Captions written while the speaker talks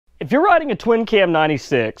If you're riding a twin cam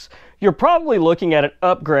 96, you're probably looking at an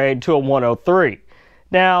upgrade to a 103.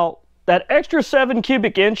 Now, that extra 7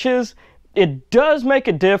 cubic inches, it does make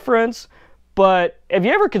a difference, but have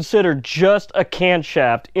you ever considered just a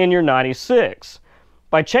camshaft in your 96?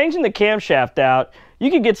 By changing the camshaft out, you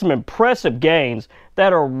can get some impressive gains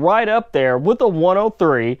that are right up there with a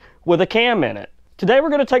 103 with a cam in it. Today we're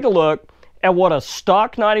going to take a look at what a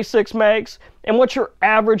stock 96 makes and what your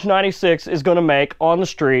average 96 is going to make on the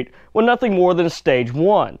street with nothing more than a stage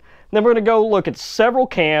 1. Then we're going to go look at several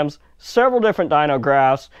cams, several different dyno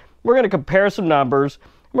graphs. We're going to compare some numbers.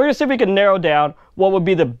 We're going to see if we can narrow down what would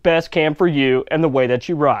be the best cam for you and the way that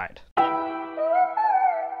you ride.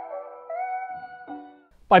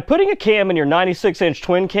 By putting a cam in your 96-inch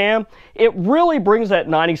twin cam, it really brings that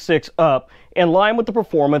 96 up in line with the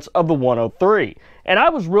performance of the 103. And I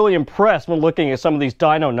was really impressed when looking at some of these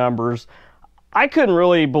dyno numbers. I couldn't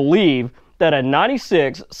really believe that a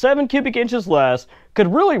 96, 7 cubic inches less,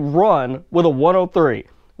 could really run with a 103.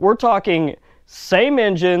 We're talking same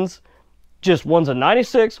engines, just one's a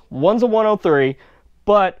 96, one's a 103,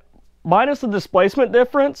 but minus the displacement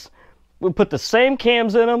difference, we put the same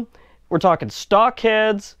cams in them. We're talking stock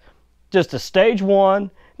heads, just a stage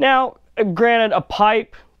 1. Now, granted,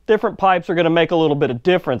 different pipes are going to make a little bit of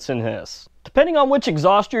difference in this. Depending on which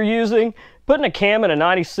exhaust you're using, putting a cam in a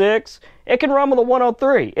 96, it can run with a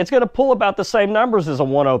 103. It's going to pull about the same numbers as a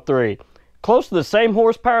 103. Close to the same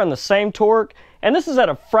horsepower and the same torque, and this is at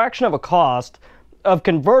a fraction of a cost of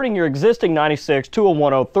converting your existing 96 to a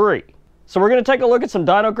 103. So we're going to take a look at some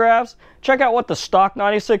dyno graphs, check out what the stock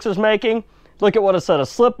 96 is making, look at what a set of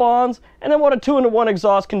slip-ons, and then what a 2-in-1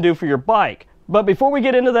 exhaust can do for your bike. But before we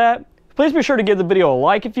get into that, please be sure to give the video a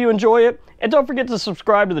like if you enjoy it, and don't forget to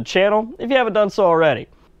subscribe to the channel if you haven't done so already.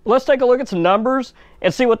 Let's take a look at some numbers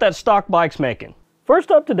and see what that stock bike's making. First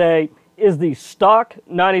up today is the stock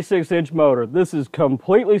 96-inch motor. This is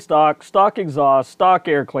completely stock exhaust, stock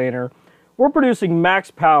air cleaner. We're producing max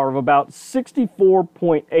power of about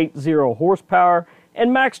 64.80 horsepower,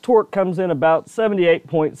 and max torque comes in about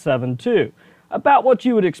 78.72. About what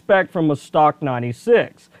you would expect from a stock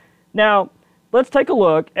 96. Now, let's take a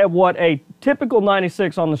look at what a typical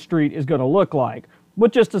 96 on the street is going to look like,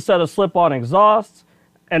 with just a set of slip-on exhausts,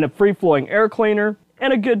 and a free-flowing air cleaner,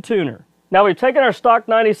 and a good tuner. Now we've taken our stock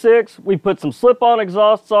 96, we put some slip-on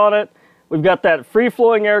exhausts on it, we've got that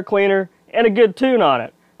free-flowing air cleaner, and a good tune on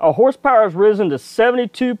it. Our horsepower has risen to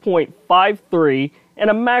 72.53, and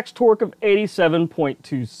a max torque of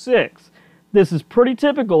 87.26. This is pretty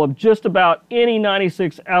typical of just about any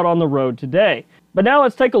 96 out on the road today. But now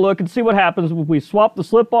let's take a look and see what happens if we swap the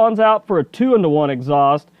slip-ons out for a 2-in-1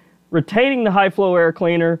 exhaust, retaining the high-flow air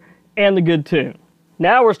cleaner and the good tune.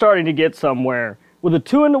 Now we're starting to get somewhere. With a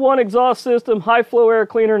 2-in-1 exhaust system, high-flow air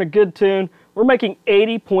cleaner, and a good tune, we're making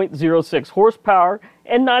 80.06 horsepower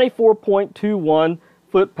and 94.21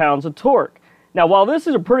 foot-pounds of torque. Now while this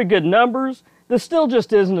is a pretty good numbers, this still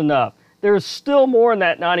just isn't enough. There is still more in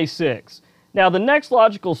that 96. Now the next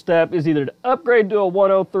logical step is either to upgrade to a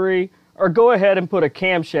 103 or go ahead and put a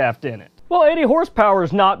camshaft in it. Well, 80 horsepower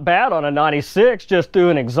is not bad on a 96 just through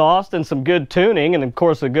an exhaust and some good tuning and of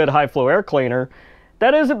course a good high flow air cleaner.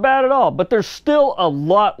 That isn't bad at all, but there's still a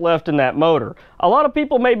lot left in that motor. A lot of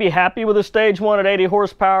people may be happy with a stage 1 at 80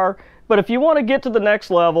 horsepower, but if you want to get to the next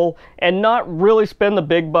level and not really spend the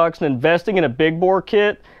big bucks and investing in a big bore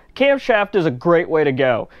kit, camshaft is a great way to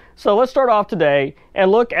go. So let's start off today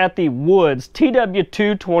and look at the Woods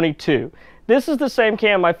TW222. This is the same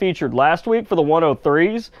cam I featured last week for the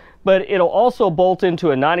 103s, but it'll also bolt into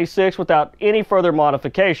a 96 without any further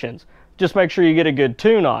modifications. Just make sure you get a good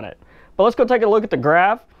tune on it. But let's go take a look at the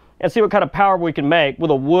graph and see what kind of power we can make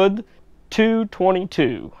with a Wood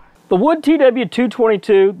 222. The Wood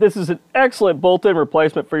TW222, this is an excellent bolt-in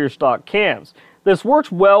replacement for your stock cams. This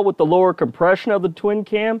works well with the lower compression of the twin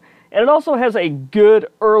cam, and it also has a good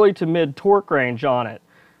early to mid torque range on it.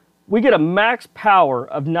 We get a max power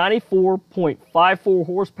of 94.54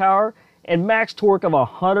 horsepower and max torque of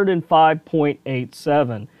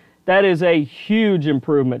 105.87. That is a huge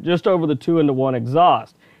improvement just over the 2-in-1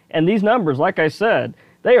 exhaust. And these numbers, like I said,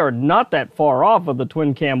 they are not that far off of the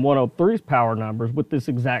twin cam 103's power numbers with this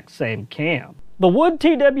exact same cam. The Wood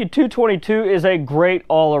TW222 is a great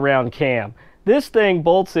all-around cam. This thing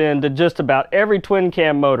bolts into just about every twin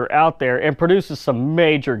cam motor out there and produces some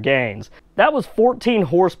major gains. That was 14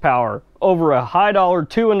 horsepower over a high dollar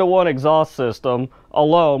 2-in-1 exhaust system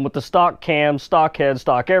alone with the stock cam, stock head,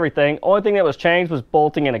 stock everything. Only thing that was changed was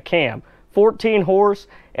bolting in a cam. 14 horse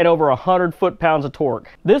and over 100 foot-pounds of torque.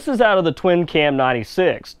 This is out of the twin cam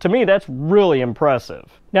 96. To me, that's really impressive.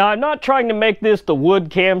 Now, I'm not trying to make this the Wood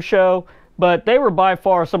cam show, but they were by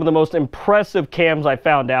far some of the most impressive cams I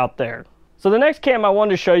found out there. So the next cam I wanted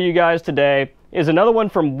to show you guys today is another one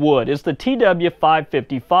from Wood. It's the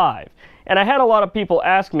TW555. And I had a lot of people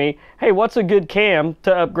ask me, hey, what's a good cam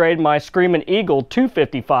to upgrade my Screamin Eagle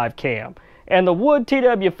 255 cam? And the Wood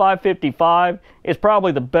TW555 is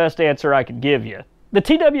probably the best answer I could give you. The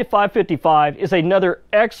TW555 is another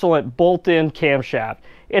excellent bolt-in camshaft.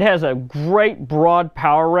 It has a great broad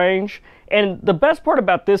power range, and the best part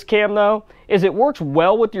about this cam though is it works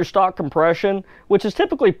well with your stock compression, which is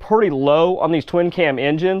typically pretty low on these twin cam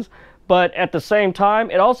engines, but at the same time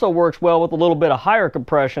it also works well with a little bit of higher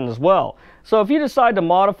compression as well. So if you decide to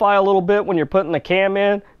modify a little bit when you're putting the cam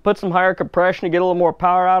in, put some higher compression to get a little more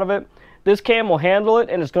power out of it, this cam will handle it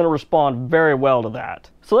and it's going to respond very well to that.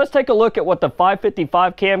 So let's take a look at what the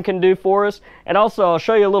 555 cam can do for us, and also I'll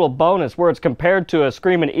show you a little bonus where it's compared to a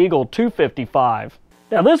Screamin Eagle 255.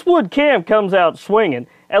 Now this Wood cam comes out swinging.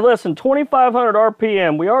 At less than 2,500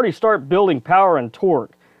 RPM, we already start building power and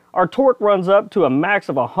torque. Our torque runs up to a max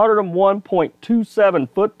of 101.27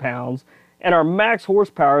 foot-pounds, and our max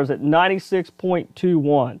horsepower is at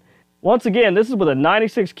 96.21. Once again, this is with a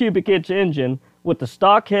 96 cubic inch engine with the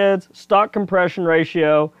stock heads, stock compression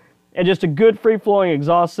ratio, and just a good free-flowing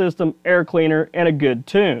exhaust system, air cleaner, and a good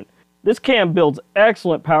tune. This cam builds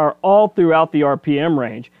excellent power all throughout the RPM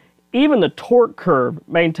range. Even the torque curve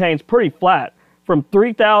maintains pretty flat from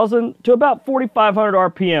 3,000 to about 4,500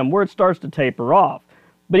 RPM where it starts to taper off.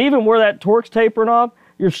 But even where that torque's tapering off,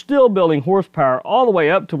 you're still building horsepower all the way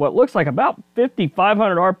up to what looks like about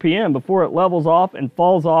 5,500 RPM before it levels off and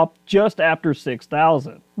falls off just after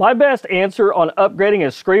 6,000. My best answer on upgrading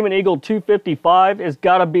a Screamin Eagle 255 has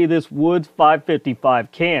got to be this Wood's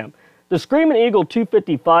 555 cam. The Screamin Eagle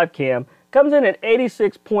 255 cam comes in at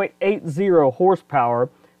 86.80 horsepower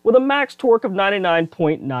with a max torque of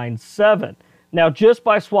 99.97. Now just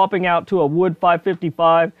by swapping out to a Wood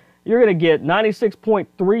 555, you're going to get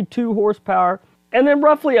 96.32 horsepower and then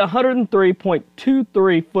roughly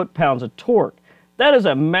 103.23 foot-pounds of torque. That is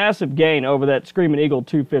a massive gain over that Screamin Eagle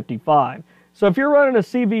 255. So if you're running a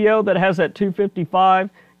CVO that has that 255,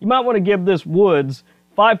 you might want to give this Wood's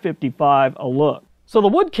 555 a look. So the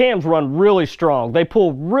Wood cams run really strong. They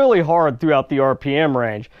pull really hard throughout the RPM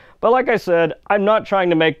range. But like I said, I'm not trying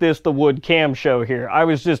to make this the Wood cam show here. I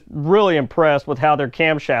was just really impressed with how their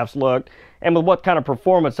camshafts looked and with what kind of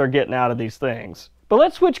performance they're getting out of these things. But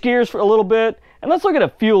let's switch gears for a little bit and let's look at a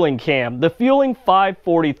fueling cam, the Fueling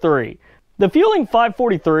 543. The Fueling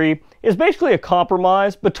 543 is basically a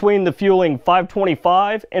compromise between the Fueling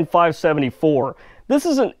 525 and 574. This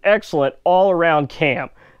is an excellent all-around cam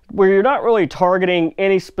where you're not really targeting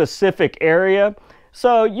any specific area.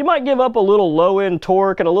 So you might give up a little low-end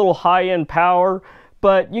torque and a little high-end power,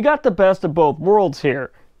 but you got the best of both worlds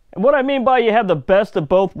here. And what I mean by you have the best of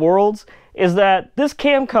both worlds is that this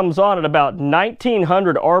cam comes on at about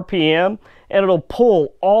 1900 RPM and it'll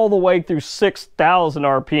pull all the way through 6000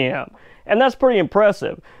 RPM. And that's pretty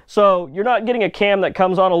impressive. So you're not getting a cam that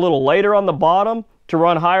comes on a little later on the bottom to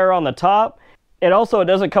run higher on the top. And also it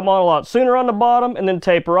doesn't come on a lot sooner on the bottom and then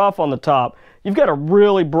taper off on the top. You've got a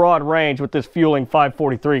really broad range with this Fueling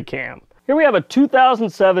 543 cam. Here we have a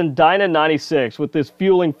 2007 Dyna 96 with this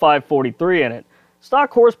Fueling 543 in it.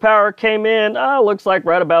 Stock horsepower came in, looks like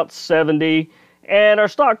right about 70, and our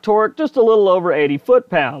stock torque just a little over 80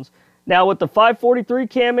 foot-pounds. Now with the 543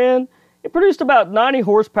 cam in, it produced about 90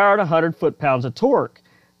 horsepower and 100 foot-pounds of torque.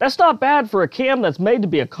 That's not bad for a cam that's made to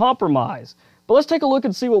be a compromise. But let's take a look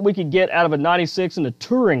and see what we could get out of a 96 in a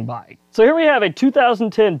touring bike. So here we have a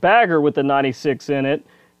 2010 Bagger with a 96 in it,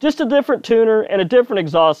 just a different tuner and a different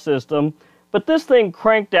exhaust system, but this thing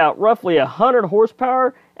cranked out roughly 100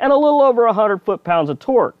 horsepower and a little over 100 foot-pounds of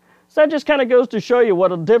torque. So that just kind of goes to show you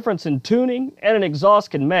what a difference in tuning and an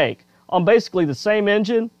exhaust can make on basically the same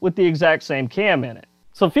engine with the exact same cam in it.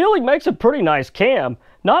 So Fueling makes a pretty nice cam.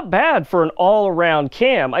 Not bad for an all-around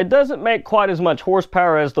cam. It doesn't make quite as much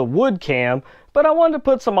horsepower as the Wood cam, but I wanted to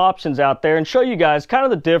put some options out there and show you guys kind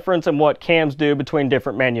of the difference in what cams do between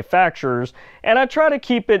different manufacturers. And I try to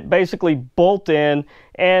keep it basically bolt-in,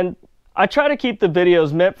 and I try to keep the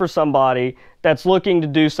videos meant for somebody that's looking to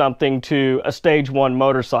do something to a stage 1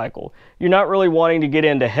 motorcycle. You're not really wanting to get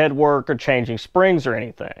into head work or changing springs or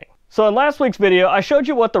anything. So in last week's video, I showed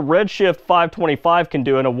you what the Redshift 525 can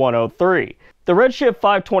do in a 103. The Redshift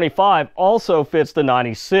 525 also fits the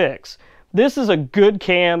 96. This is a good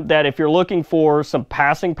cam that if you're looking for some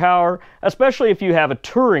passing power, especially if you have a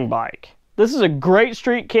touring bike. This is a great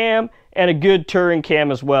street cam and a good touring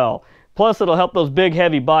cam as well. Plus it'll help those big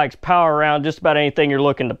heavy bikes power around just about anything you're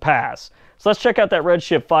looking to pass. So let's check out that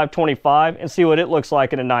Redshift 525 and see what it looks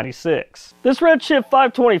like in a 96. This Redshift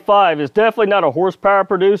 525 is definitely not a horsepower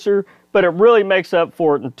producer, but it really makes up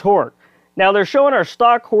for it in torque. Now they're showing our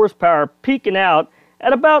stock horsepower peaking out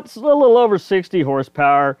at about a little over 60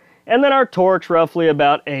 horsepower, and then our torque's roughly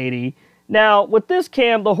about 80. Now with this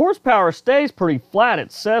cam, the horsepower stays pretty flat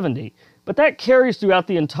at 70, but that carries throughout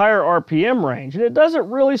the entire RPM range, and it doesn't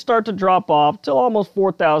really start to drop off till almost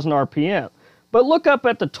 4,000 RPM. But look up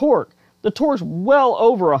at the torque. The torque's well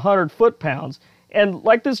over 100 foot-pounds, and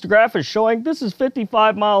like this graph is showing, this is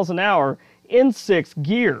 55 miles an hour in 6th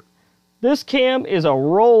gear. This cam is a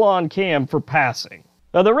roll-on cam for passing.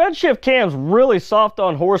 Now the Redshift cam's really soft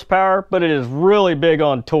on horsepower, but it is really big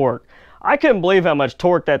on torque. I couldn't believe how much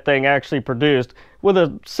torque that thing actually produced with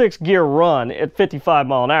a 6th gear run at 55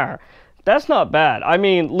 mile an hour. That's not bad. I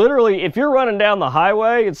mean, literally, if you're running down the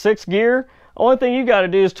highway at 6th gear, only thing you got to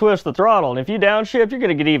do is twist the throttle, and if you downshift, you're going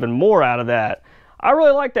to get even more out of that. I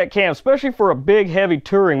really like that cam, especially for a big, heavy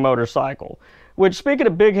touring motorcycle. Which, speaking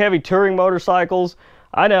of big, heavy touring motorcycles,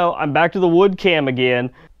 I know, I'm back to the Wood cam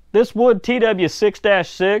again. This Wood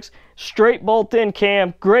TW6-6, straight bolt-in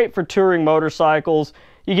cam, great for touring motorcycles.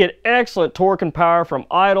 You get excellent torque and power from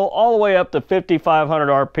idle all the way up to 5,500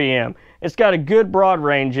 RPM. It's got a good broad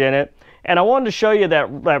range in it. And I wanted to show you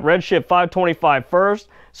that Redshift 525 first,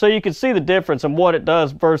 so you can see the difference in what it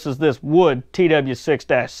does versus this Wood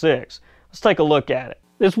TW6-6. Let's take a look at it.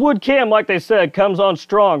 This Wood cam, like they said, comes on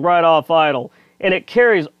strong right off idle, and it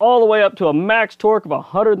carries all the way up to a max torque of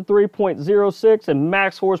 103.06 and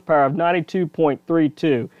max horsepower of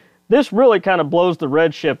 92.32. This really kind of blows the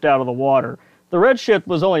Redshift out of the water. The Redshift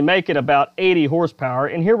was only making about 80 horsepower,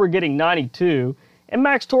 and here we're getting 92, and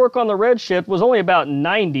max torque on the Redshift was only about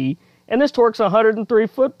 90, and this torque's 103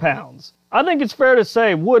 foot-pounds. I think it's fair to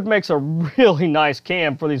say Wood makes a really nice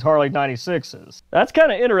cam for these Harley 96s. That's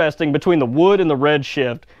kind of interesting between the Wood and the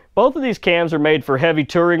Redshift. Both of these cams are made for heavy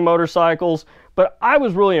touring motorcycles, but I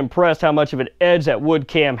was really impressed how much of an edge that Wood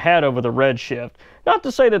cam had over the Redshift. Not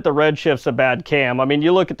to say that the Redshift's a bad cam. I mean,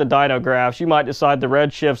 you look at the dyno graphs, you might decide the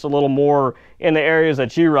Redshift's a little more in the areas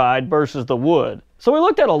that you ride versus the Wood. So we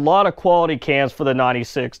looked at a lot of quality cams for the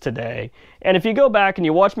 96 today. And if you go back and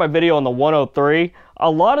you watch my video on the 103, a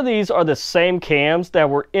lot of these are the same cams that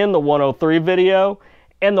were in the 103 video.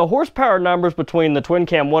 And the horsepower numbers between the twin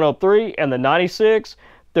cam 103 and the 96,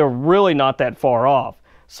 they're really not that far off.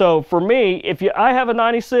 So for me, if I have a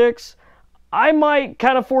 96, I might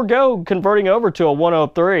kind of forego converting over to a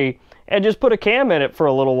 103 and just put a cam in it for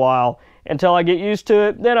a little while until I get used to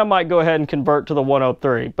it. Then I might go ahead and convert to the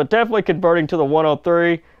 103. But definitely converting to the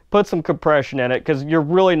 103, put some compression in it, because you're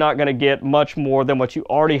really not going to get much more than what you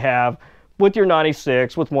already have with your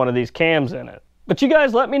 96 with one of these cams in it. But you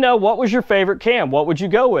guys let me know, what was your favorite cam? What would you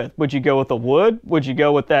go with? Would you go with the Wood? Would you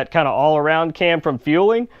go with that kind of all-around cam from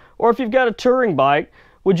Fueling? Or if you've got a touring bike,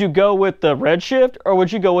 would you go with the Redshift or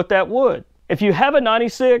would you go with that Wood? If you have a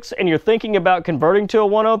 96 and you're thinking about converting to a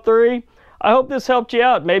 103, I hope this helped you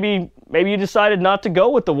out. Maybe you decided not to go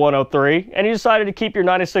with the 103 and you decided to keep your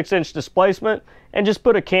 96-inch displacement and just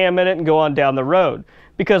put a cam in it and go on down the road.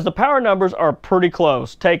 Because the power numbers are pretty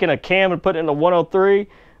close. Taking a cam and putting it in a 103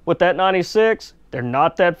 with that 96, they're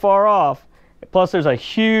not that far off. Plus there's a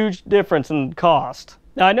huge difference in cost.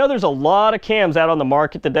 Now I know there's a lot of cams out on the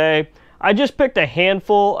market today. I just picked a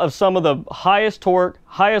handful of some of the highest torque,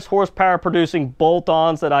 highest horsepower producing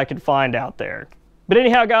bolt-ons that I could find out there. But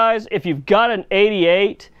anyhow guys, if you've got an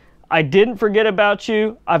 88, I didn't forget about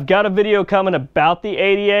you. I've got a video coming about the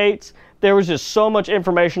 88s. There was just so much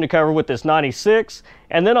information to cover with this 96.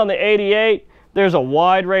 And then on the 88, there's a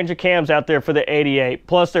wide range of cams out there for the 88.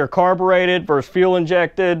 Plus they're carbureted versus fuel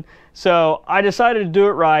injected. So I decided to do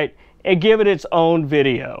it right and give it its own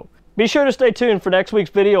video. Be sure to stay tuned for next week's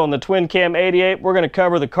video on the Twin Cam 88. We're going to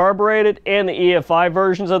cover the carbureted and the EFI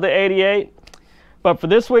versions of the 88. But for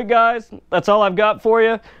this week, guys, that's all I've got for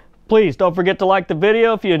you. Please don't forget to like the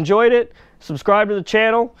video if you enjoyed it. Subscribe to the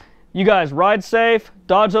channel. You guys ride safe,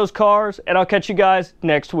 dodge those cars, and I'll catch you guys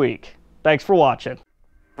next week. Thanks for watching.